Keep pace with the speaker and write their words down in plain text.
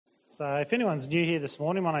So if anyone's new here this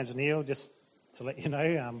morning, my name's Neil, just to let you know,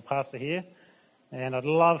 I'm pastor here. And I'd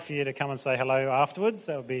love for you to come and say hello afterwards.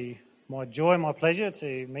 That would be my joy, my pleasure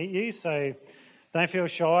to meet you. So don't feel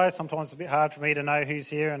shy. Sometimes it's a bit hard for me to know who's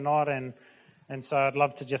here and not. And so I'd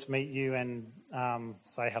love to just meet you and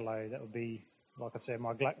say hello. That would be, like I said,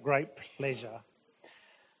 my great pleasure.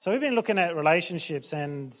 So we've been looking at relationships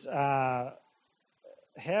and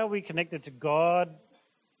how we connected to God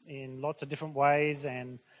in lots of different ways.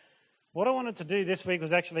 And what I wanted to do this week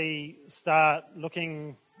was actually start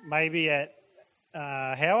looking maybe at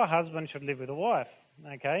how a husband should live with a wife,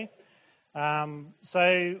 okay?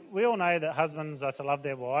 So we all know that husbands are to love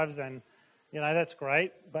their wives, and, you know, that's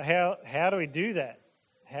great. But how do we do that?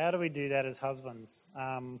 How do we do that as husbands?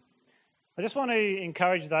 I just want to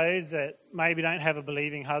encourage those that maybe don't have a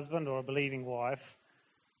believing husband or a believing wife.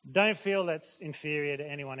 Don't feel that's inferior to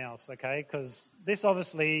anyone else, okay? Because this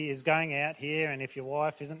obviously is going out here, and if your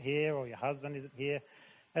wife isn't here or your husband isn't here,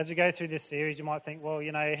 as we go through this series, you might think, well,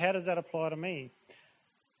 you know, how does that apply to me?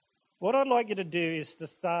 What I'd like you to do is to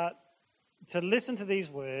start to listen to these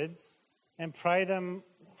words and pray them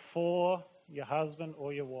for your husband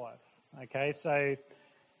or your wife, okay? So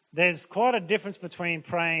there's quite a difference between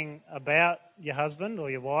praying about your husband or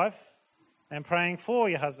your wife and praying for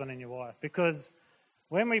your husband and your wife, because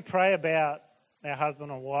when we pray about our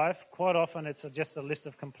husband or wife, quite often it's just a list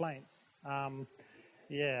of complaints.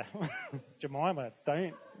 Yeah, Jemima,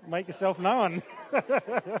 don't make yourself known.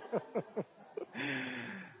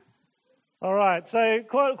 All right, so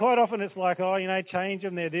quite often it's like, oh, you know, change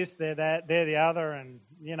them, they're this, they're that, they're the other, and,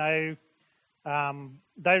 you know,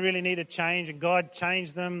 they really need to change, and God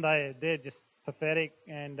changed them, they're just pathetic,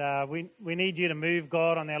 and we need you to move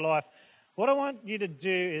God on their life. What I want you to do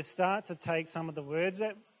is start to take some of the words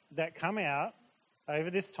that come out over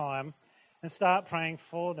this time and start praying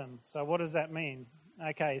for them. So what does that mean?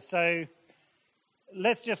 Okay, so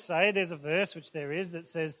let's just say there's a verse, which there is, that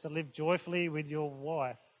says to live joyfully with your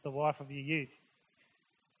wife, the wife of your youth.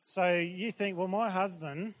 So you think, well, my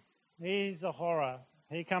husband, he's a horror.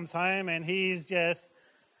 He comes home and he's just,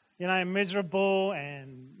 you know, miserable,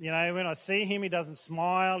 and, you know, when I see him, he doesn't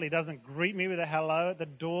smile, he doesn't greet me with a hello at the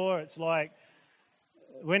door. It's like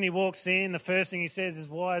when he walks in, the first thing he says is,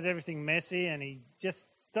 why is everything messy? And he just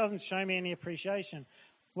doesn't show me any appreciation.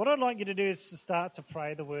 What I'd like you to do is to start to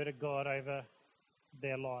pray the word of God over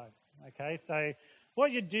their lives, okay? So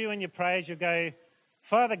what you do when you pray is you go,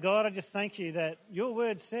 Father God, I just thank you that your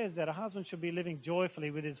word says that a husband should be living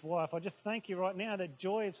joyfully with his wife. I just thank you right now that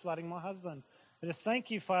joy is flooding my husband. I just thank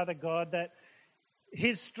you, Father God, that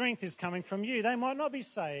his strength is coming from you. They might not be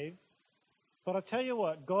saved, but I tell you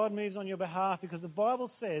what, God moves on your behalf, because the Bible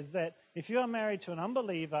says that if you are married to an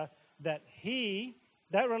unbeliever, that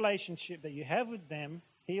that relationship that you have with them,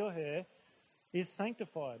 he or her, is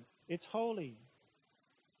sanctified. It's holy.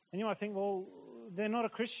 And you might think, well, they're not a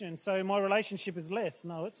Christian, so my relationship is less.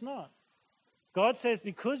 No, it's not. God says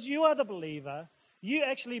because you are the believer, you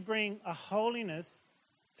actually bring a holiness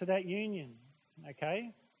to that union,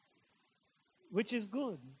 okay? Which is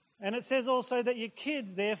good. And it says also that your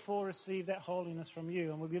kids therefore receive that holiness from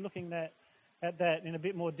you. And we'll be looking at that in a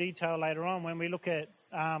bit more detail later on when we look at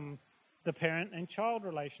the parent and child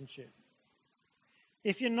relationship.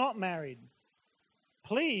 If you're not married,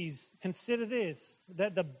 please consider this,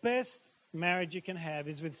 that the best marriage you can have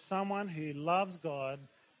is with someone who loves God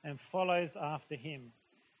and follows after him.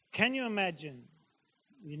 Can you imagine?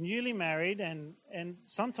 You're newly married, and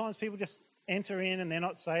sometimes people just enter in and they're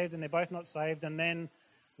not saved, and they're both not saved, and then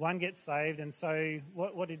one gets saved, and so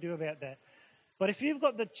what do you do about that? But if you've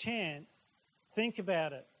got the chance, think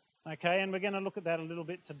about it, okay? And we're going to look at that a little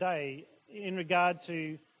bit today in regard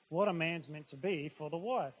to what a man's meant to be for the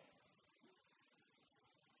wife.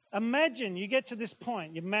 Imagine you get to this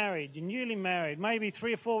point, you're married, you're newly married, maybe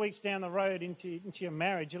 3 or 4 weeks down the road into your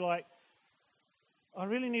marriage, you're like, I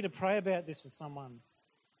really need to pray about this with someone.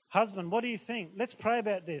 Husband, what do you think? Let's pray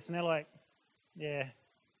about this. And they're like, yeah,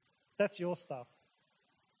 that's your stuff.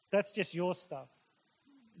 That's just your stuff.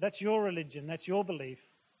 That's your religion. That's your belief.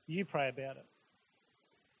 You pray about it.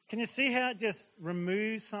 Can you see how it just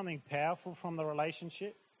removes something powerful from the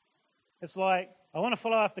relationship? It's like, I want to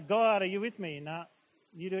follow after God. Are you with me? No,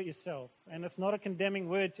 you do it yourself. And it's not a condemning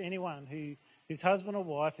word to anyone whose husband or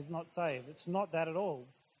wife is not saved. It's not that at all.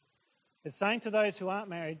 It's saying to those who aren't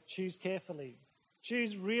married, choose carefully.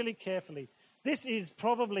 Choose really carefully. This is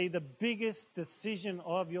probably the biggest decision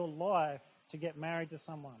of your life, to get married to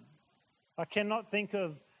someone. I cannot think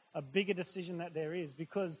of a bigger decision that there is,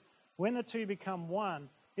 because when the two become one,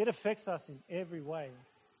 it affects us in every way.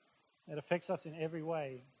 It affects us in every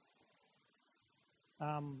way.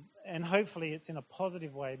 And hopefully it's in a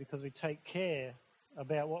positive way because we take care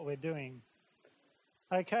about what we're doing.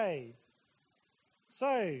 Okay,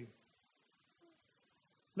 so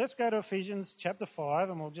let's go to Ephesians chapter 5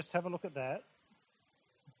 and we'll just have a look at that.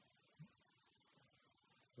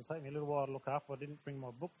 It'll take me a little while to look up. I didn't bring my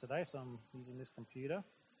book today, so I'm using this computer.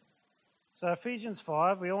 So Ephesians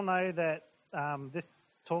 5, we all know that this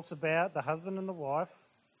talks about the husband and the wife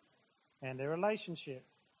and their relationship.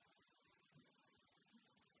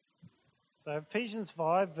 So Ephesians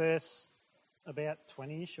 5, verse about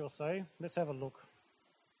 20-ish or so. Let's have a look.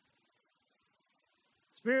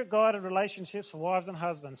 Spirit-guided relationships for wives and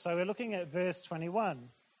husbands. So we're looking at verse 21.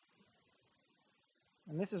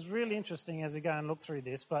 And this is really interesting as we go and look through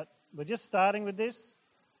this, but we're just starting with this.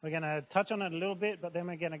 We're going to touch on it a little bit, but then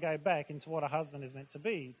we're going to go back into what a husband is meant to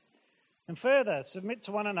be. And further, submit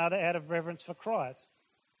to one another out of reverence for Christ.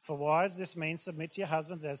 For wives, this means submit to your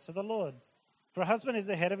husbands as to the Lord. For a husband is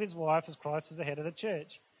the head of his wife as Christ is the head of the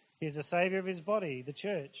church. He is the Saviour of his body, the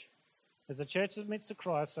church. As the church submits to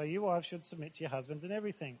Christ, so you wives should submit to your husbands in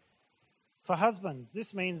everything. For husbands,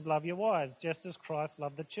 this means love your wives, just as Christ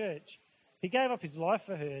loved the church. He gave up his life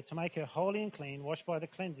for her to make her holy and clean, washed by the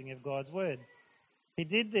cleansing of God's word. He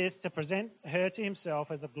did this to present her to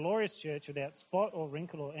himself as a glorious church without spot or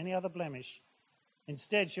wrinkle or any other blemish.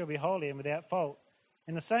 Instead, she'll be holy and without fault.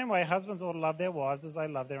 In the same way, husbands ought to love their wives as they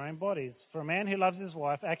love their own bodies. For a man who loves his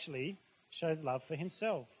wife actually shows love for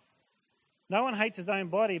himself. No one hates his own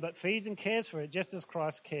body, but feeds and cares for it, just as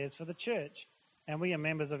Christ cares for the church. And we are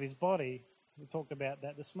members of his body. We talked about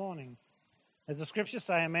that this morning. As the scriptures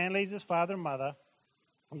say, a man leaves his father and mother,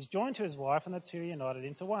 he's joined to his wife, and the two are united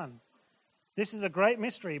into one. This is a great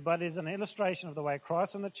mystery, but it is an illustration of the way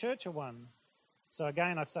Christ and the church are one. So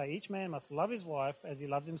again, I say, each man must love his wife as he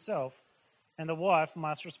loves himself, and the wife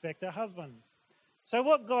must respect her husband. So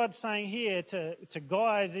what God's saying here to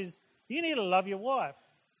guys is, you need to love your wife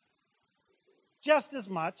just as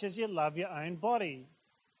much as you love your own body.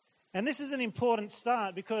 And this is an important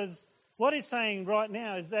start because what he's saying right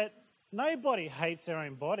now is that nobody hates their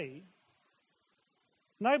own body.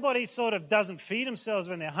 Nobody sort of doesn't feed themselves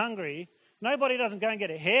when they're hungry. Nobody doesn't go and get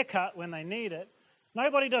a haircut when they need it.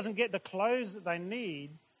 Nobody doesn't get the clothes that they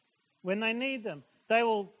need when they need them. They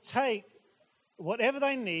will take whatever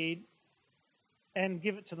they need and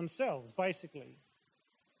give it to themselves, basically.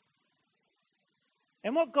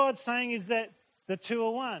 And what God's saying is that the two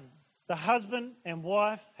are one. The husband and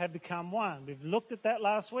wife have become one. We've looked at that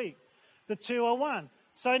last week. The two are one.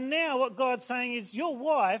 So now what God's saying is your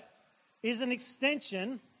wife is an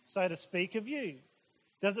extension, so to speak, of you.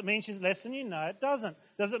 Does it mean she's less than you? No, it doesn't.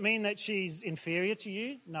 Does it mean that she's inferior to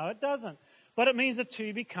you? No, it doesn't. But it means the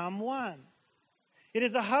two become one. It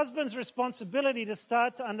is a husband's responsibility to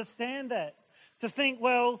start to understand that. To think,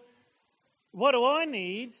 well, what do I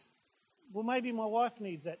need? Well, maybe my wife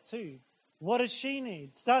needs that too. What does she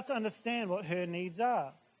need? Start to understand what her needs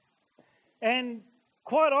are. And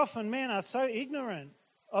quite often men are so ignorant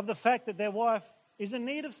of the fact that their wife is in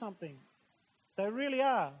need of something. They really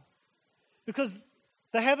are. Because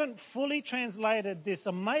they haven't fully translated this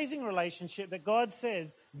amazing relationship that God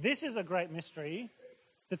says, this is a great mystery,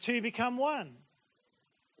 the two become one.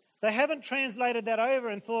 They haven't translated that over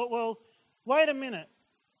and thought, well, wait a minute.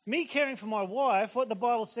 Me caring for my wife, what the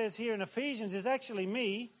Bible says here in Ephesians, is actually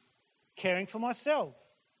me caring for myself.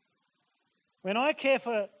 When I care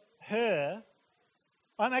for her,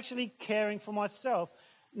 I'm actually caring for myself.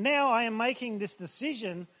 Now I am making this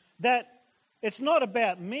decision that it's not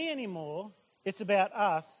about me anymore, it's about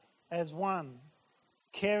us as one,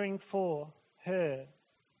 caring for her.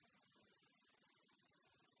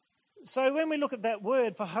 So when we look at that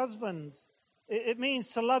word for husbands, it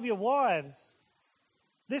means to love your wives.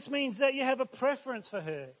 This means that you have a preference for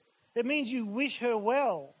her. It means you wish her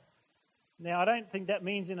well. Now, I don't think that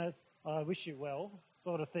means in a I wish you well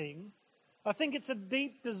sort of thing. I think it's a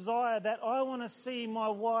deep desire that I want to see my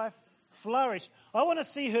wife flourish. I want to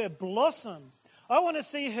see her blossom. I want to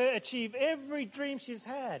see her achieve every dream she's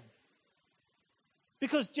had.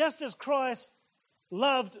 Because just as Christ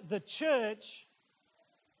loved the church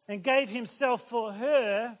and gave himself for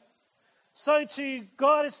her, so too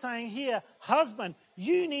God is saying here, husband,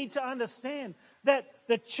 you need to understand that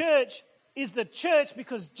the church is the church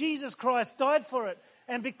because Jesus Christ died for it.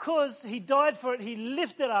 And because he died for it, he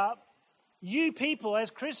lifted up you people as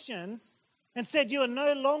Christians and said you are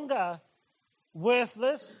no longer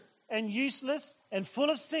worthless and useless and full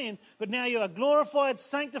of sin, but now you are glorified,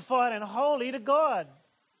 sanctified, and holy to God.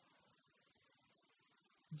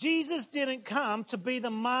 Jesus didn't come to be the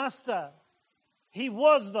master. He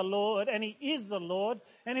was the Lord, and he is the Lord,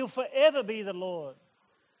 and he'll forever be the Lord.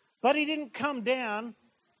 But he didn't come down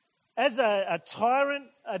as a tyrant,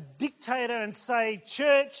 a dictator, and say,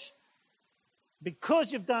 church,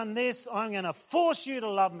 because you've done this, I'm going to force you to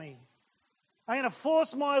love me. I'm going to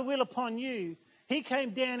force my will upon you. He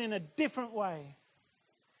came down in a different way.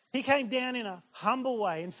 He came down in a humble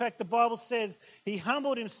way. In fact, the Bible says he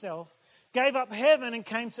humbled himself, gave up heaven and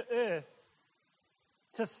came to earth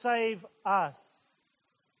to save us.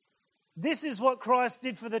 This is what Christ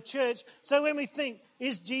did for the church. So when we think,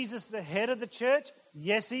 is Jesus the head of the church?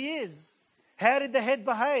 Yes, he is. How did the head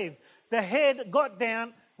behave? The head got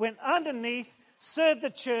down, went underneath, served the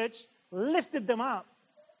church, lifted them up.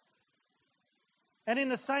 And in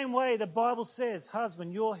the same way, the Bible says,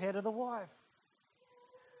 husband, you're head of the wife.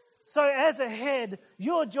 So as a head,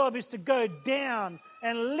 your job is to go down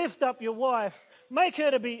and lift up your wife. Make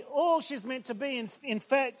her to be all she's meant to be. In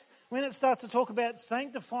fact, when it starts to talk about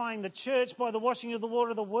sanctifying the church by the washing of the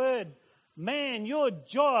water of the word, man, your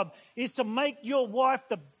job is to make your wife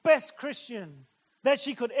the best Christian that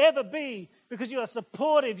she could ever be, because you are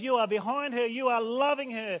supportive, you are behind her, you are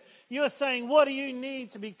loving her. You are saying, what do you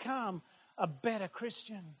need to become a better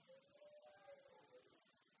Christian?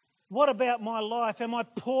 What about my life? Am I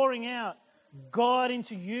pouring out God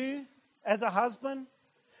into you as a husband?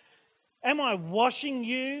 Am I washing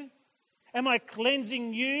you? Am I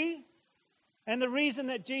cleansing you? And the reason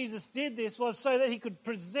that Jesus did this was so that he could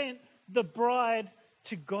present the bride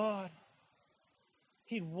to God.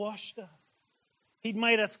 He'd washed us. He'd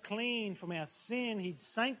made us clean from our sin. He'd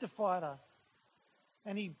sanctified us.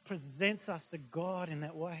 And he presents us to God in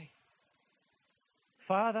that way.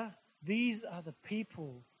 Father, these are the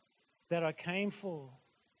people that I came for,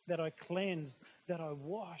 that I cleansed, that I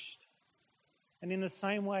washed. And in the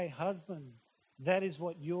same way, husband, that is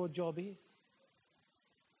what your job is.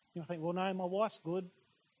 You think, well, no, my wife's good.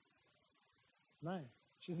 No,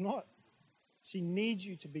 she's not. She needs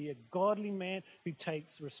you to be a godly man who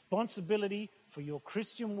takes responsibility for your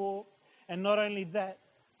Christian walk, and not only that,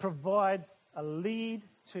 provides a lead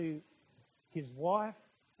to his wife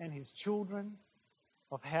and his children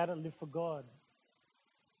of how to live for God.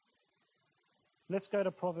 Let's go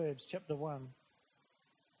to Proverbs chapter 1.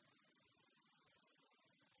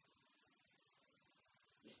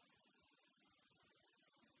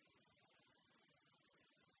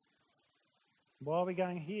 While we're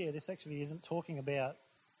going here, this actually isn't talking about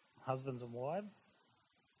husbands and wives.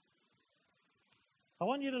 I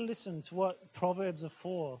want you to listen to what Proverbs are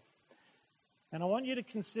for. And I want you to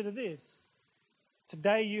consider this.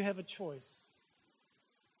 Today you have a choice.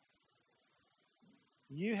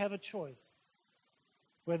 You have a choice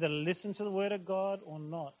whether to listen to the word of God or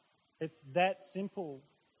not. It's that simple.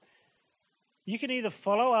 You can either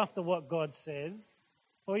follow after what God says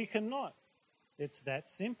or you cannot. It's that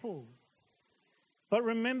simple. But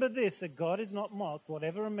remember this, that God is not mocked.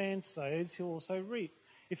 Whatever a man sows, he'll also reap.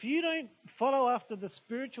 If you don't follow after the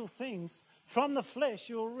spiritual things, from the flesh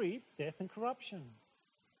you'll reap death and corruption.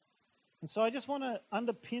 And so I just want to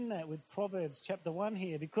underpin that with Proverbs chapter 1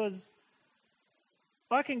 here, because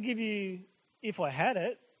I can give you, if I had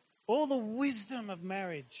it, all the wisdom of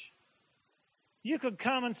marriage. You could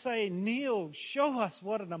come and say, Neil, show us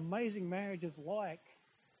what an amazing marriage is like.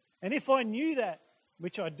 And if I knew that,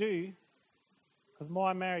 which I do, because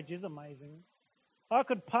my marriage is amazing, I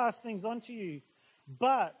could pass things on to you.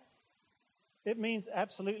 But it means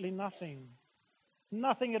absolutely nothing.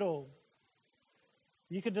 Nothing at all.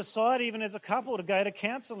 You could decide even as a couple to go to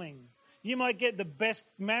counselling. You might get the best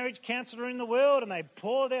marriage counsellor in the world and they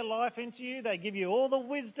pour their life into you. They give you all the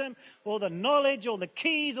wisdom, all the knowledge, all the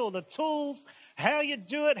keys, all the tools, how you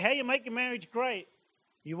do it, how you make your marriage great.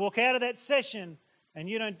 You walk out of that session and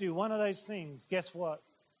you don't do one of those things. Guess what?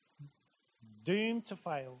 Doomed to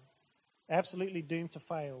fail. Absolutely doomed to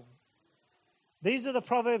fail. These are the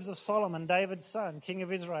Proverbs of Solomon, David's son, king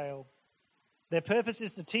of Israel. Their purpose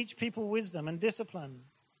is to teach people wisdom and discipline,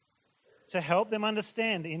 to help them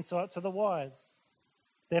understand the insights of the wise.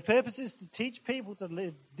 Their purpose is to teach people to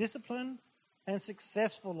live disciplined and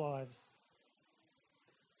successful lives,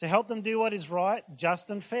 to help them do what is right, just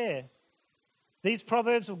and fair. These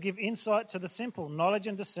proverbs will give insight to the simple, knowledge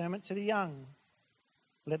and discernment to the young.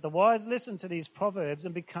 Let the wise listen to these proverbs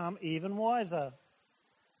and become even wiser.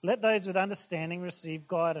 Let those with understanding receive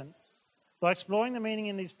guidance. By exploring the meaning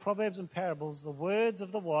in these proverbs and parables, the words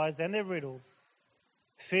of the wise and their riddles,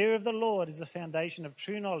 fear of the Lord is the foundation of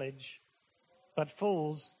true knowledge, but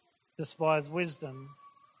fools despise wisdom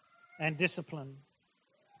and discipline.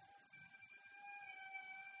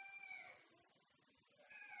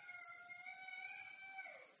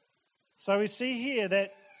 So we see here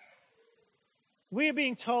that we're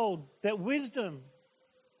being told that wisdom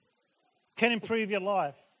can improve your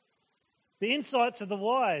life. The insights of the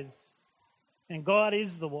wise, and God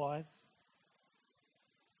is the wise,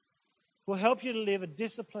 will help you to live a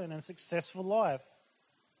disciplined and successful life.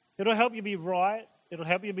 It'll help you be right. It'll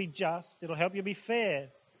help you be just. It'll help you be fair.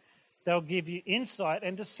 They'll give you insight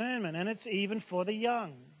and discernment, and it's even for the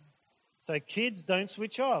young. So kids, don't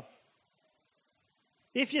switch off.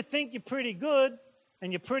 If you think you're pretty good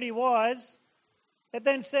and you're pretty wise, it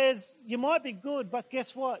then says you might be good, but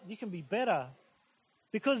guess what? You can be better.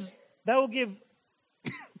 Because they will give,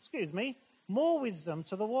 more wisdom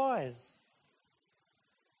to the wise.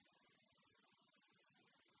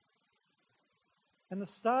 And the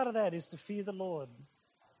start of that is to fear the Lord,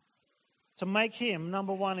 to make Him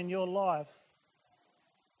number one in your life.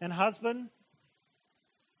 And husband,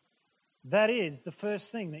 that is the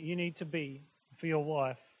first thing that you need to be for your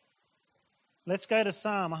wife. Let's go to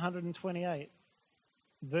Psalm 128,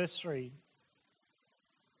 verse 3.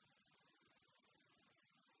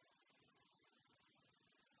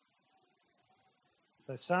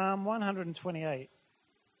 So Psalm 128,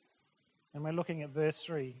 and we're looking at verse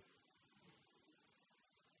 3.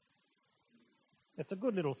 It's a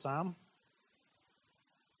good little psalm.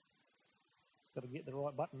 Just got to get the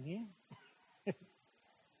right button here.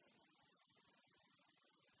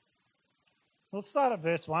 We'll start at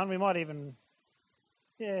verse 1. We might even...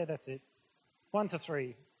 Yeah, that's it. 1 to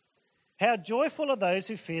 3. How joyful are those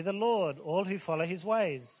who fear the Lord, all who follow His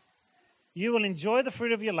ways. You will enjoy the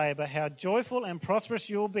fruit of your labor. How joyful and prosperous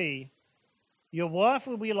you will be. Your wife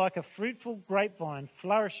will be like a fruitful grapevine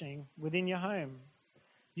flourishing within your home.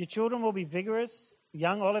 Your children will be vigorous,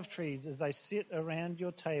 young olive trees as they sit around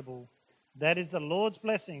your table. That is the Lord's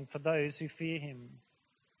blessing for those who fear Him.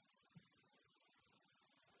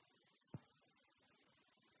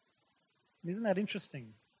 Isn't that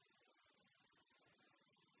interesting?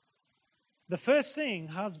 The first thing,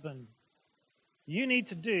 husband, you need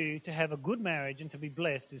to do to have a good marriage and to be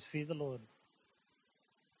blessed is fear the Lord.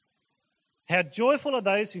 How joyful are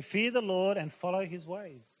those who fear the Lord and follow His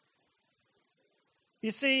ways. You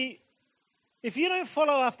see, if you don't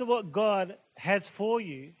follow after what God has for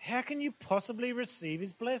you, how can you possibly receive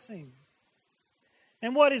His blessing?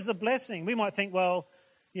 And what is the blessing? We might think, well,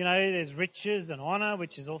 there's riches and honor,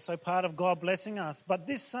 which is also part of God blessing us. But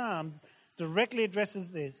this psalm directly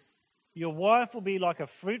addresses this. Your wife will be like a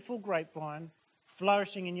fruitful grapevine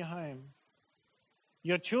flourishing in your home.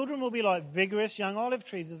 Your children will be like vigorous young olive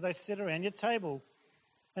trees as they sit around your table.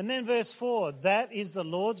 And then verse 4, that is the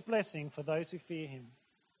Lord's blessing for those who fear Him.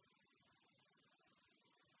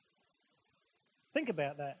 Think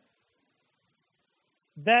about that.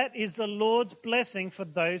 That is the Lord's blessing for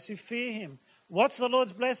those who fear Him. What's the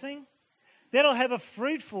Lord's blessing? That He'll have a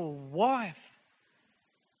fruitful wife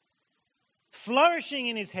flourishing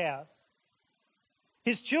in His house.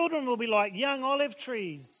 His children will be like young olive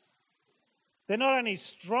trees. They're not only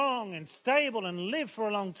strong and stable and live for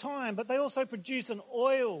a long time, but they also produce an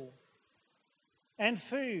oil and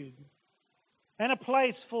food and a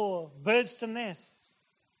place for birds to nest.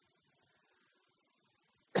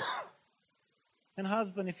 And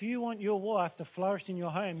husband, if you want your wife to flourish in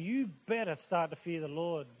your home, you better start to fear the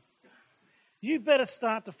Lord. You better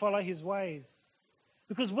start to follow His ways.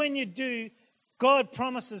 Because when you do, God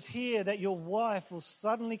promises here that your wife will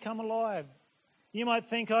suddenly come alive. You might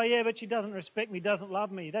think, oh yeah, but she doesn't respect me, doesn't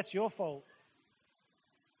love me. That's your fault.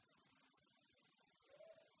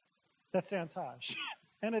 That sounds harsh.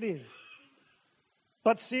 And it is.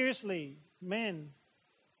 But seriously, men,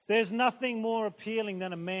 there's nothing more appealing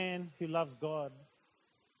than a man who loves God,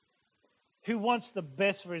 who wants the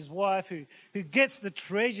best for his wife, who gets the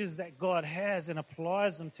treasures that God has and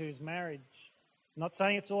applies them to his marriage. I'm not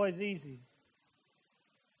saying it's always easy.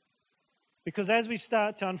 Because as we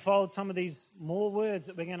start to unfold some of these more words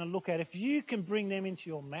that we're going to look at, if you can bring them into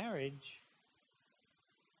your marriage,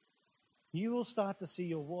 you will start to see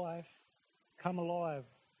your wife come alive.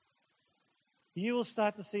 You will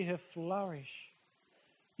start to see her flourish.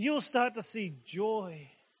 You will start to see joy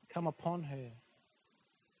come upon her.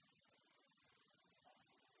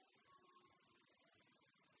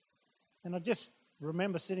 And I just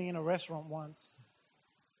remember sitting in a restaurant once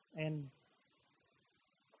and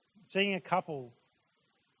seeing a couple,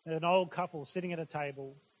 an old couple sitting at a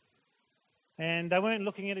table. And they weren't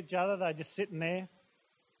looking at each other, they were just sitting there.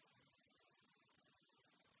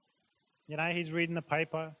 He's reading the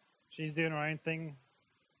paper, she's doing her own thing.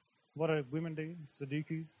 What do women do?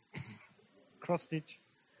 Sudokus, cross stitch.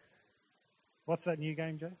 What's that new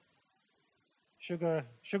game, Joe? Sugar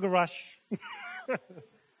Rush,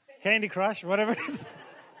 Candy Crush, whatever it is.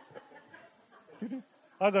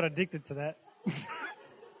 I got addicted to that.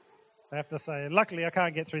 I have to say. Luckily, I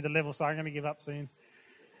can't get through the level, so I'm going to give up soon.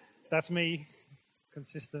 That's me,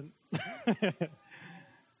 consistent.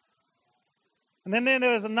 And then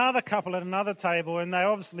there was another couple at another table, and they're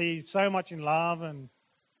obviously so much in love, and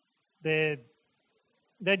they're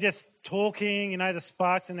just talking, the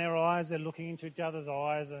sparks in their eyes, they're looking into each other's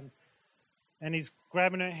eyes, and he's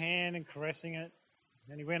grabbing her hand and caressing it.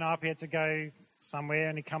 And he went up, he had to go somewhere,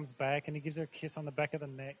 and he comes back, and he gives her a kiss on the back of the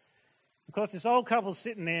neck. Of course, this old couple's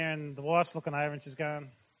sitting there, and the wife's looking over, and she's going,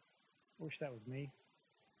 I wish that was me.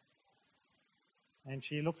 And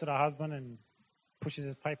she looks at her husband and pushes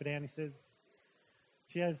his paper down. He says,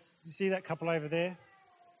 you see that couple over there?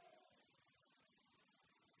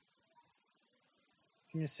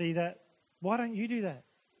 Can you see that? Why don't you do that?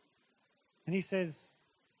 And he says,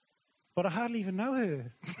 but I hardly even know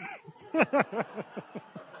her.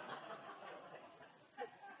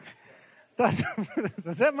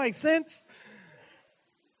 Does that make sense?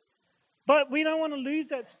 But we don't want to lose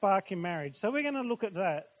that spark in marriage. So we're going to look at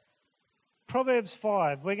that. Proverbs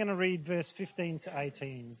 5, we're going to read verse 15 to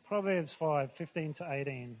 18. Proverbs 5, 15 to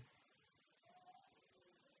 18.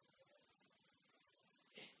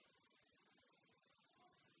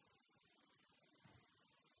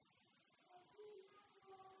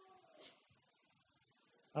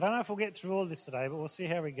 I don't know if we'll get through all this today, but we'll see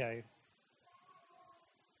how we go.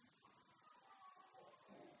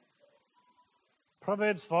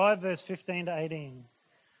 Proverbs 5, verse 15 to 18.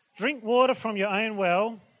 Drink water from your own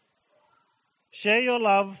well. Share your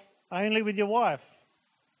love only with your wife.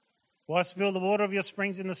 Why spill the water of your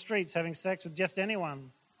springs in the streets, having sex with just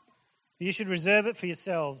anyone? You should reserve it for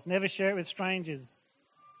yourselves. Never share it with strangers.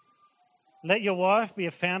 Let your wife be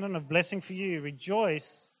a fountain of blessing for you.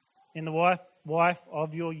 Rejoice in the wife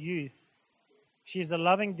of your youth. She is a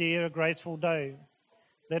loving deer, a graceful doe.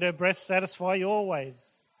 Let her breast satisfy you always.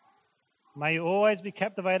 May you always be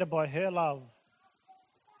captivated by her love.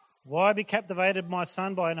 Why be captivated, my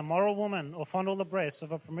son, by an immoral woman, or fondle the breasts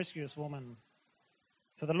of a promiscuous woman?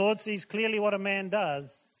 For the Lord sees clearly what a man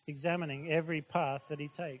does, examining every path that he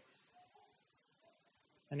takes.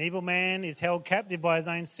 An evil man is held captive by his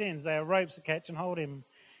own sins. They are ropes that catch and hold him.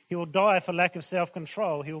 He will die for lack of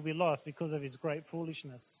self-control. He will be lost because of his great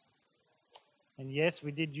foolishness. And yes,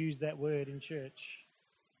 we did use that word in church.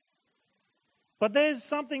 But there's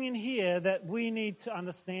something in here that we need to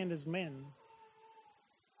understand as men.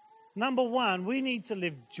 Number one, we need to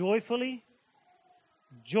live joyfully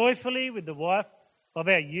with the wife of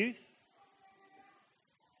our youth.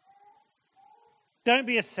 Don't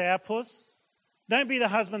be a sourpuss. Don't be the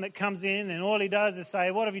husband that comes in and all he does is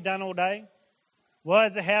say, what have you done all day? Why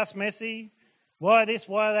is the house messy? Why this,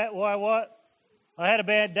 why that, why what? I had a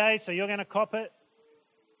bad day, so you're going to cop it.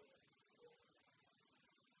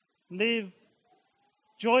 Live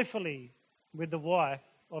joyfully with the wife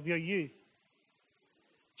of your youth.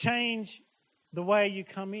 Change the way you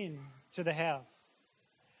come in to the house.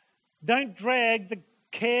 Don't drag the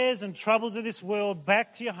cares and troubles of this world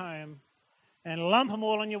back to your home and lump them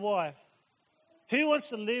all on your wife. Who wants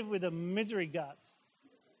to live with the misery guts?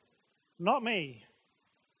 Not me.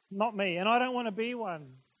 Not me. And I don't want to be one.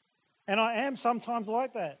 And I am sometimes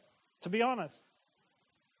like that, to be honest.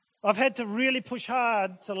 I've had to really push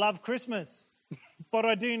hard to love Christmas. But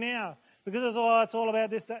I do now. Because it's all about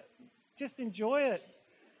this, that. Just enjoy it.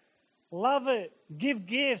 Love it. Give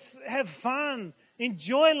gifts. Have fun.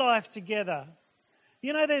 Enjoy life together.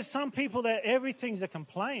 There's some people that everything's a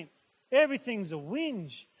complaint. Everything's a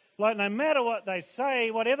whinge. Like no matter what they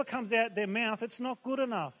say, whatever comes out their mouth, it's not good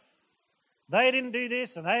enough. They didn't do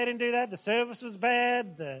this and they didn't do that. The service was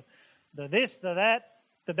bad. The this, the that.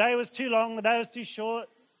 The day was too long. The day was too short.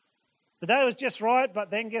 The day was just right,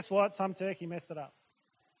 but then guess what? Some turkey messed it up.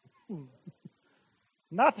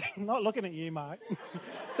 Nothing. Not looking at you, Mark.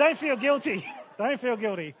 Don't feel guilty. Don't feel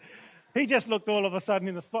guilty. He just looked all of a sudden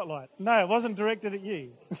in the spotlight. No, it wasn't directed at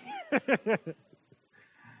you.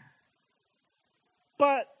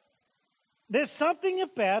 But there's something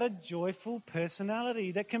about a joyful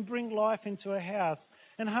personality that can bring life into a house.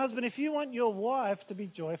 And husband, if you want your wife to be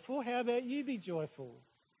joyful, how about you be joyful?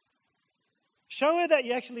 Show her that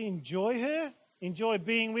you actually enjoy her, enjoy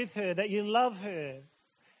being with her, that you love her.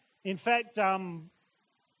 In fact,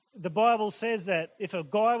 the Bible says that if a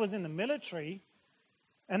guy was in the military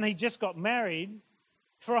and he just got married,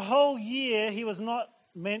 for a whole year he was not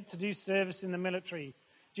meant to do service in the military.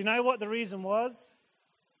 Do you know what the reason was?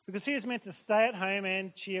 Because he was meant to stay at home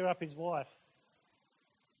and cheer up his wife.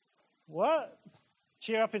 What?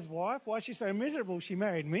 Cheer up his wife? Why is she so miserable? She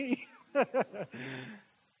married me.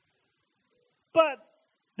 But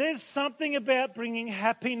there's something about bringing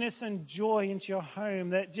happiness and joy into your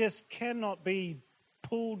home that just cannot be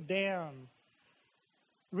pulled down.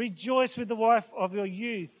 Rejoice with the wife of your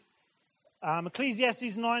youth.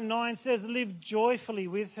 Ecclesiastes 9:9 says, live joyfully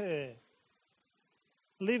with her.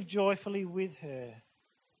 Live joyfully with her.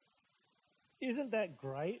 Isn't that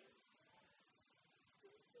great?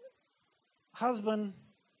 Husband,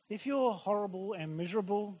 if you're horrible and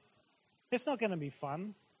miserable, it's not going to be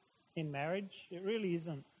fun in marriage. It really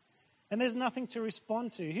isn't. And there's nothing to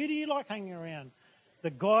respond to. Who do you like hanging around?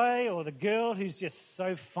 The guy or the girl who's just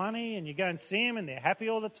so funny, and you go and see them and they're happy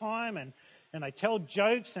all the time, and they tell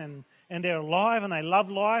jokes, and they're alive and they love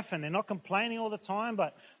life, and they're not complaining all the time,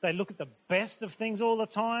 but they look at the best of things all the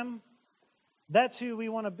time. That's who we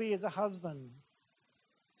want to be as a husband.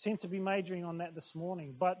 Seem to be majoring on that this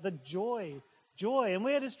morning. But the joy, and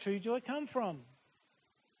where does true joy come from?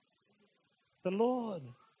 The Lord.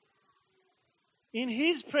 In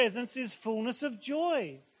His presence is fullness of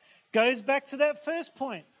joy. Goes back to that first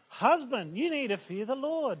point. Husband, you need to fear the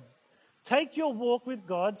Lord. Take your walk with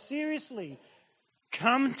God seriously.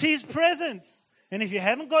 Come to His presence. And if you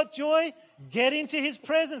haven't got joy, get into His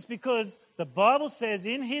presence, because the Bible says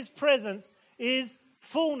in His presence is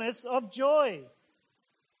fullness of joy.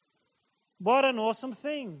 What an awesome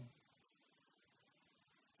thing.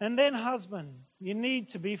 And then, husband, you need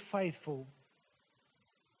to be faithful.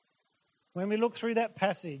 When we look through that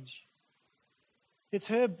passage, it's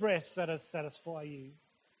her breasts that satisfy you.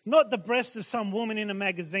 Not the breasts of some woman in a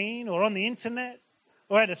magazine or on the internet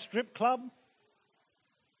or at a strip club.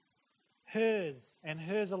 Hers and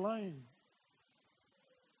hers alone.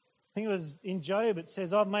 I think it was in Job, it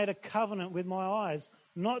says, I've made a covenant with my eyes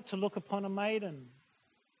not to look upon a maiden.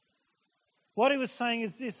 What he was saying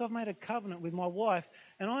is this: I've made a covenant with my wife,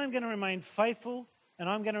 and I'm going to remain faithful, and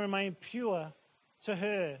I'm going to remain pure to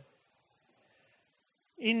her.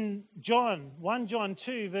 In 1 John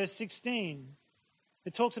 2, verse 16,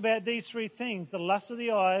 it talks about these three things: the lust of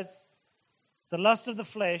the eyes, the lust of the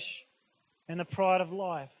flesh, and the pride of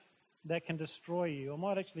life that can destroy you. I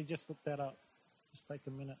might actually just look that up. Just take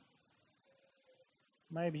a minute.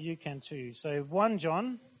 Maybe you can too. So 1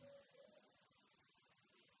 John.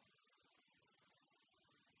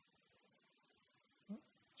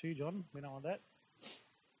 John, we don't want that.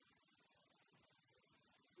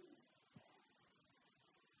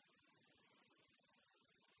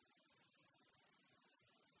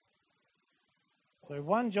 So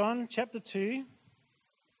 1 John chapter 2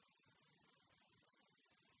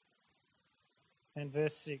 and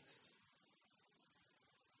verse 6.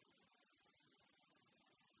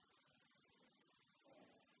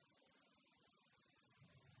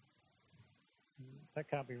 That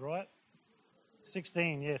can't be right.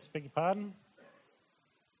 16, yes, beg your pardon.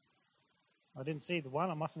 I didn't see the one.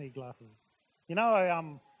 I must need glasses. You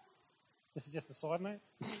know, this is just a side note.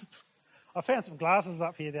 I found some glasses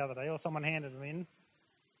up here the other day, or someone handed them in,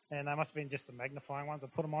 and they must have been just the magnifying ones. I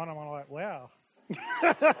put them on, and I'm like, wow.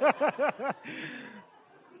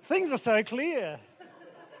 Things are so clear.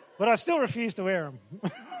 But I still refuse to wear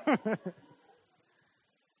them.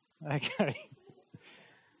 Okay.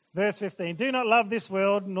 Verse 15, do not love this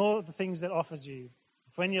world nor the things it offers you.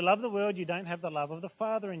 If when you love the world, you don't have the love of the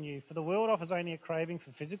Father in you. For the world offers only a craving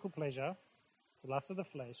for physical pleasure, it's the lust of the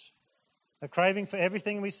flesh, a craving for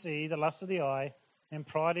everything we see, the lust of the eye, and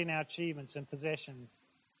pride in our achievements and possessions.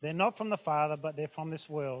 They're not from the Father, but they're from this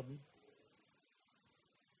world.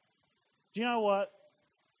 Do you know what?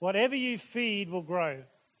 Whatever you feed will grow.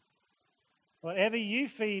 Whatever you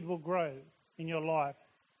feed will grow in your life.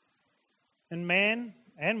 And men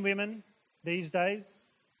and women these days,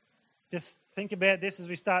 just think about this as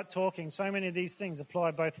we start talking. So many of these things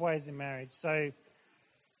apply both ways in marriage. So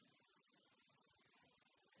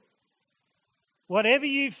whatever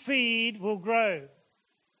you feed will grow.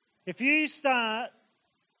 If you start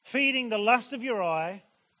feeding the lust of your eye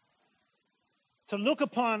to look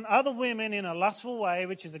upon other women in a lustful way,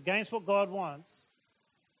 which is against what God wants,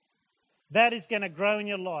 that is going to grow in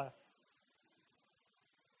your life.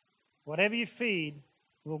 Whatever you feed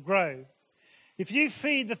will grow. If you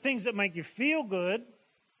feed the things that make you feel good,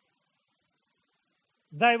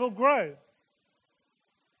 they will grow.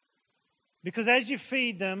 Because as you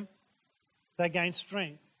feed them, they gain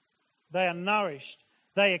strength. They are nourished.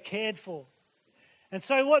 They are cared for. And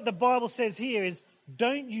so what the Bible says here is,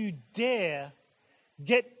 don't you dare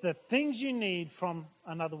get the things you need from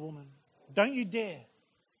another woman. Don't you dare.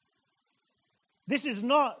 This is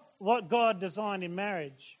not what God designed in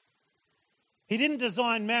marriage. He didn't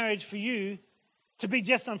design marriage for you to be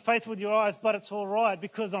just unfaithful with your eyes, but it's all right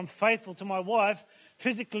because I'm faithful to my wife.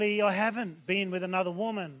 Physically, I haven't been with another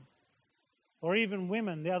woman, or even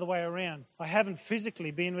women the other way around. I haven't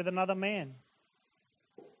physically been with another man.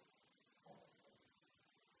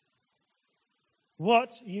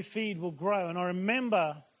 What you feed will grow. And I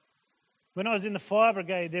remember When I was in the fire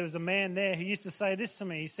brigade, there was a man there who used to say this to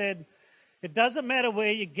me. He said, "It doesn't matter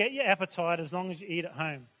where you get your appetite as long as you eat at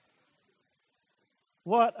home."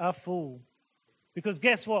 What a fool. Because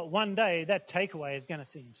guess what? One day that takeaway is going to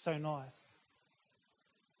seem so nice.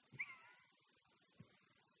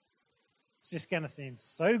 It's just going to seem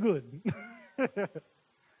so good.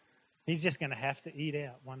 He's just going to have to eat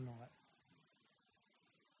out one night.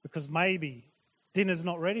 Because maybe dinner's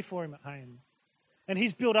not ready for him at home. And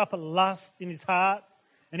he's built up a lust in his heart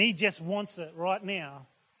and he just wants it right now.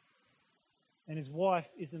 And his wife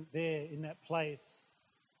isn't there in that place.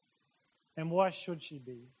 And why should she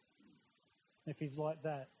be if he's like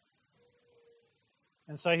that?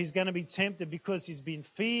 And so he's going to be tempted because he's been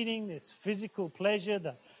feeding this physical pleasure,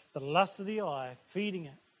 the lust of the eye, feeding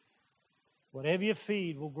it. Whatever you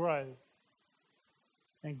feed will grow.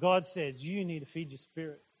 And God says, you need to feed your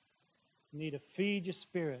spirit. You need to feed your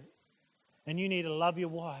spirit. And you need to love your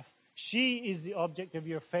wife. She is the object of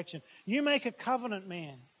your affection. You make a covenant,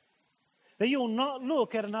 man, that you will not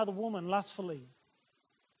look at another woman lustfully,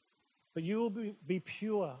 but you will be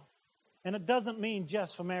pure. And it doesn't mean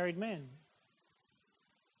just for married men.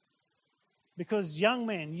 Because young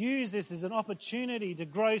men use this as an opportunity to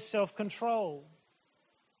grow self-control.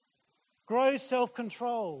 Grow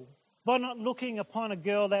self-control by not looking upon a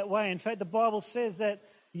girl that way. In fact, the Bible says that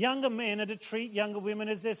younger men are to treat younger women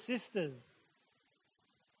as their sisters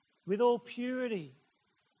with all purity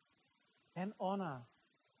and honor.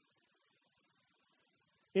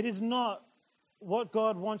 It is not what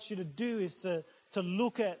God wants you to do is to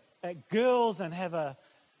look at girls and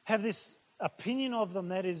have this opinion of them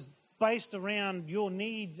that is based around your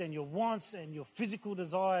needs and your wants and your physical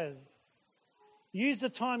desires. Use the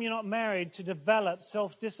time you're not married to develop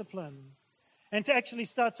self-discipline and to actually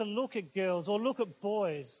start to look at girls or look at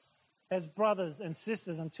boys as brothers and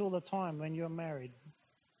sisters until the time when you're married.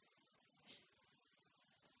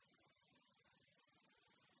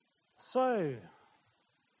 So,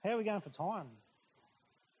 how are we going for time?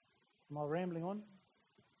 Am I rambling on?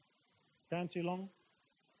 Going too long?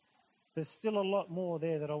 There's still a lot more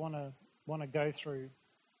there that I want to go through,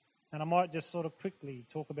 and I might just sort of quickly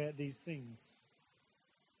talk about these things.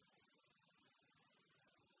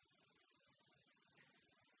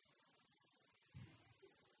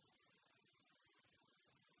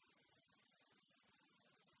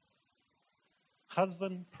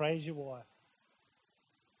 Husband, praise your wife.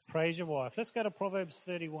 Praise your wife. Let's go to Proverbs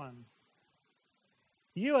 31.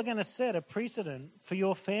 You are going to set a precedent for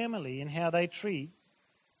your family in how they treat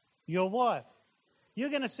your wife. You're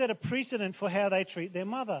going to set a precedent for how they treat their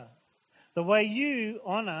mother. The way you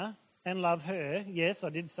honour and love her. Yes, I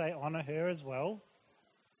did say honour her as well.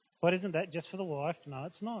 But isn't that just for the wife? No,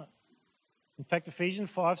 it's not. In fact, Ephesians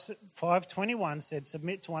 5:21 said,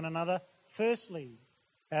 submit to one another firstly,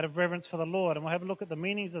 out of reverence for the Lord. And we'll have a look at the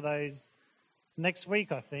meanings of those next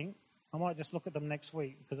week, I think. I might just look at them next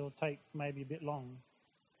week because it'll take maybe a bit long.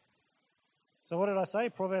 So what did I say?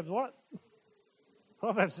 Proverbs what?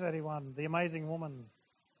 Proverbs 31, the amazing woman.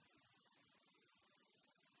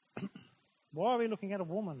 Why are we looking at a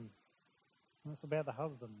woman? Well, it's about the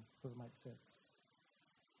husband. Doesn't make sense.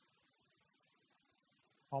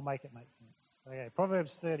 I'll make it make sense. Okay,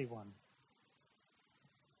 Proverbs 31.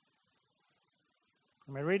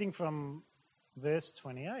 And we're reading from verse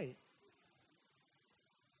 28.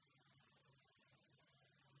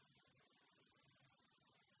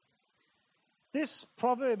 This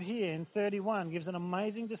proverb here in 31 gives an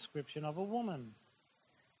amazing description of a woman.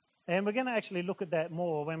 And we're going to actually look at that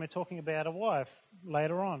more when we're talking about a wife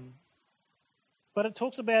later on. But it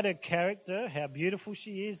talks about her character, how beautiful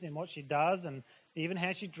she is and what she does, and even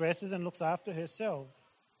how she dresses and looks after herself.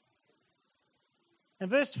 And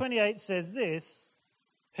verse 28 says this,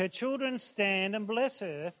 her children stand and bless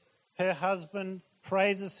her, her husband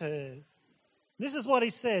praises her. This is what he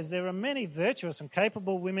says, there are many virtuous and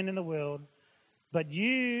capable women in the world, but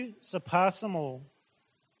you surpass them all.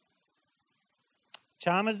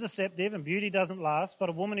 Charm is deceptive and beauty doesn't last, but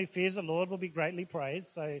a woman who fears the Lord will be greatly praised.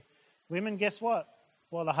 So, women, guess what?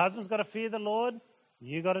 Well, the husband's got to fear the Lord,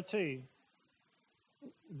 you got to too.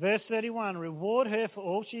 Verse 31, reward her for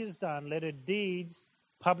all she has done. Let her deeds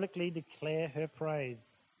publicly declare her praise.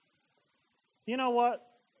 You know what?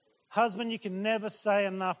 Husband, you can never say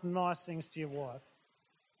enough nice things to your wife.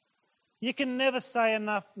 You can never say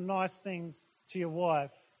enough nice things to your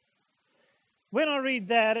wife. When I read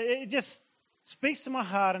that, it just speaks to my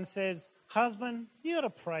heart and says, husband, you got to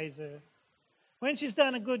praise her. When she's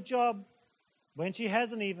done a good job, when she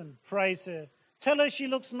hasn't even, praise her. Tell her she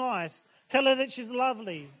looks nice. Tell her that she's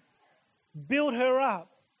lovely. Build her up.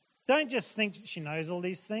 Don't just think she knows all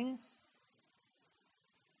these things.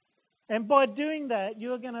 And by doing that,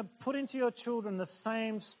 you're going to put into your children the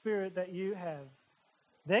same spirit that you have.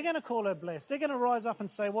 They're going to call her blessed. They're going to rise up and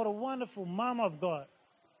say, what a wonderful mum I've got.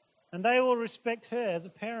 And they will respect her as a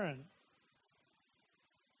parent.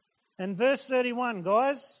 And verse 31,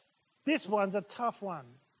 guys, this one's a tough one.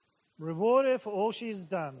 Reward her for all she has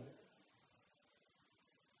done.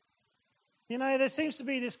 You know, there seems to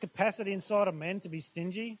be this capacity inside of men to be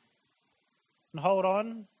stingy and hold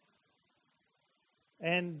on.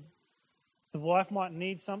 And the wife might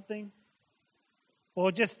need something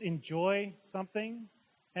or just enjoy something.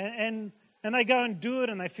 And they go and do it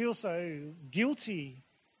and they feel so guilty.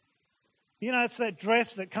 You know, it's that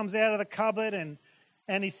dress that comes out of the cupboard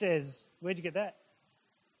and he says, where'd you get that?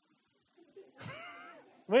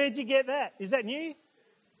 Where'd you get that? Is that new?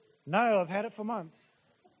 No, I've had it for months.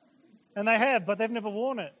 And they have, but they've never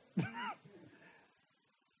worn it.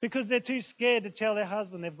 Because they're too scared to tell their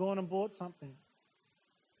husband they've gone and bought something.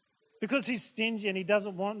 Because he's stingy and he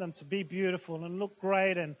doesn't want them to be beautiful and look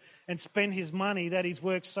great and spend his money that he's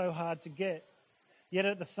worked so hard to get. Yet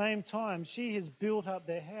at the same time, she has built up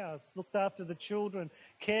their house, looked after the children,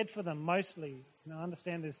 cared for them mostly. And I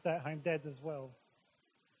understand there's stay-at-home dads as well.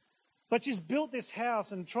 But she's built this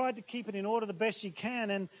house and tried to keep it in order the best she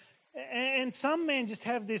can. And some men just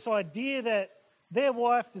have this idea that their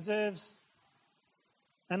wife deserves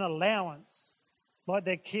an allowance, like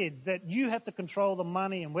their kids, that you have to control the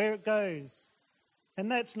money and where it goes.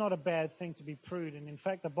 And that's not a bad thing to be prudent. In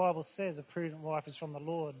fact, the Bible says a prudent wife is from the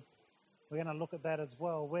Lord. We're going to look at that as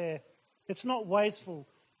well, where it's not wasteful,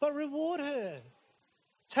 but reward her.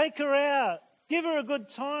 Take her out. Give her a good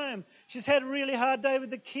time. She's had a really hard day with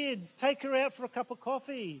the kids. Take her out for a cup of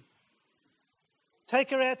coffee.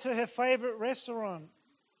 Take her out to her favourite restaurant.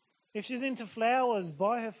 If she's into flowers,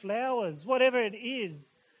 buy her flowers. Whatever it is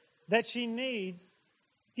that she needs,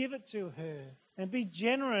 give it to her. And be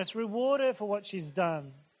generous. Reward her for what she's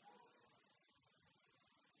done.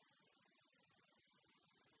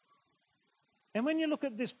 And when you look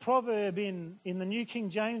at this proverb in the New King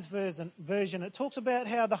James version, it talks about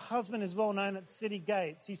how the husband is well known at city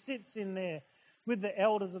gates. He sits in there with the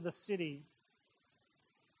elders of the city.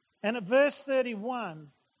 And at verse 31,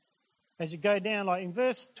 as you go down, like in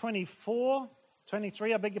verse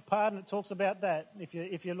 23, I beg your pardon, it talks about that,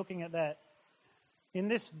 if you're looking at that. In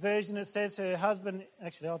this version, it says her husband,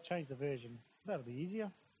 actually, I'll change the version. That'll be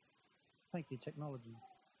easier. Thank you, technology.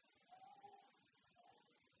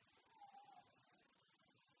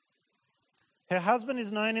 Her husband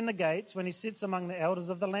is known in the gates when he sits among the elders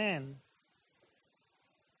of the land.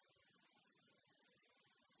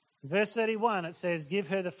 Verse 31, it says, give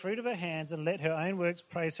her the fruit of her hands and let her own works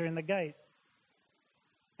praise her in the gates.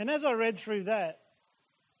 And as I read through that,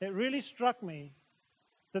 it really struck me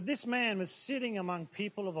that this man was sitting among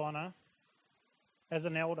people of honor as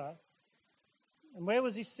an elder. And where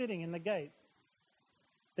was he sitting? In the gates,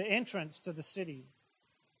 the entrance to the city.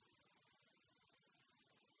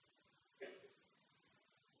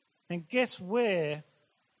 And guess where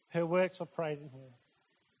her works were praising her?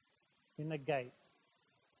 In the gates,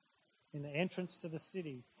 in the entrance to the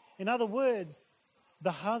city. In other words,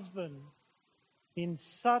 the husband in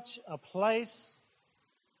such a place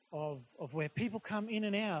of where people come in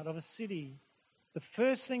and out of a city, the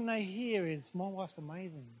first thing they hear is, my wife's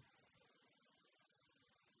amazing.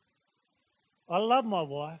 I love my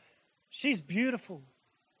wife. She's beautiful.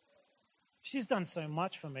 She's done so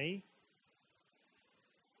much for me.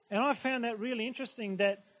 And I found that really interesting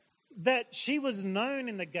that she was known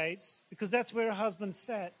in the gates because that's where her husband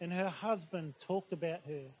sat and her husband talked about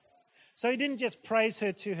her. So he didn't just praise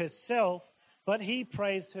her to herself, but he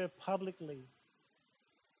praised her publicly.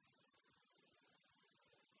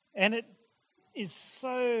 And it is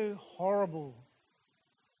so horrible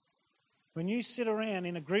when you sit around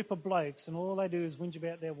in a group of blokes and all they do is whinge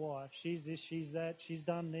about their wife. She's this, she's that, she's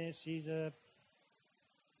done this, she's a...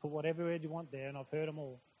 Put whatever word you want there, and I've heard them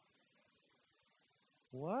all.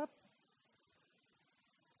 What?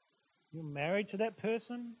 You're married to that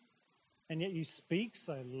person, and yet you speak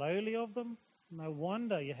so lowly of them? No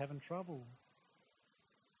wonder you're having trouble.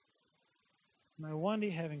 No wonder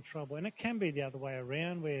you're having trouble. And it can be the other way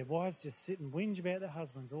around, where wives just sit and whinge about their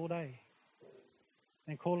husbands all day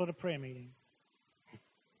and call it a prayer meeting.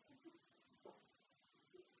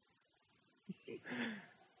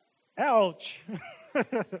 Ouch!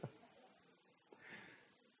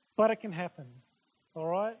 But it can happen. All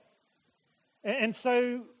right? And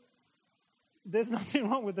so there's nothing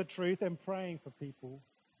wrong with the truth and praying for people.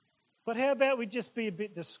 But how about we just be a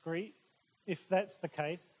bit discreet, if that's the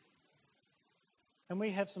case? And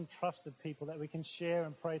we have some trusted people that we can share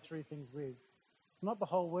and pray through things with. Not the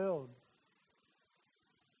whole world.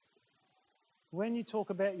 When you talk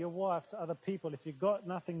about your wife to other people, if you've got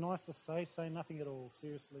nothing nice to say nothing at all,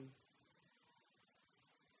 seriously.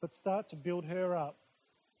 But start to build her up.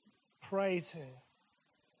 Praise her.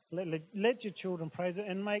 Let your children praise her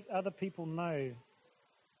and make other people know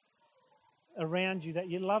around you that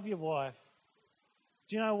you love your wife.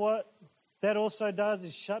 Do you know what that also does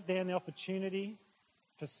is shut down the opportunity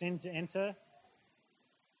for sin to enter?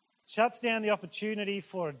 Shuts down the opportunity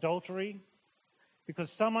for adultery,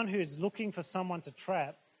 because someone who is looking for someone to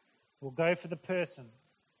trap will go for the person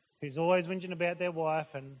who's always whinging about their wife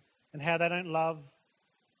and how they don't love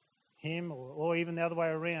him, or even the other way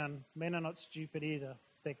around. Men are not stupid either.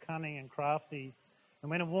 They're cunning and crafty.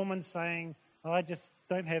 And when a woman's saying, I just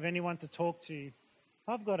don't have anyone to talk to,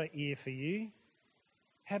 I've got an ear for you.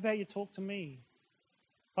 How about you talk to me?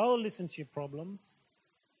 I'll listen to your problems.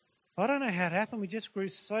 I don't know how it happened. We just grew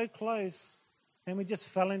so close and we just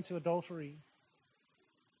fell into adultery.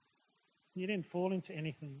 You didn't fall into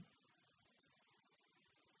anything.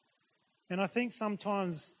 And I think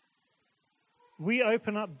sometimes we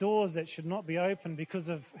open up doors that should not be opened because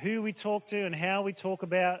of who we talk to and how we talk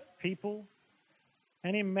about people.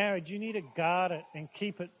 And in marriage, you need to guard it and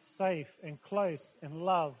keep it safe and close and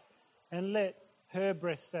love, and let her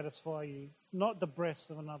breast satisfy you, not the breasts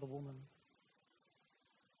of another woman.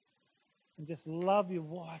 And just love your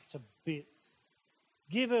wife to bits.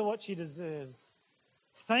 Give her what she deserves.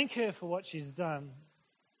 Thank her for what she's done.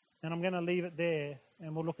 And I'm going to leave it there,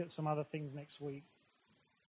 and we'll look at some other things next week.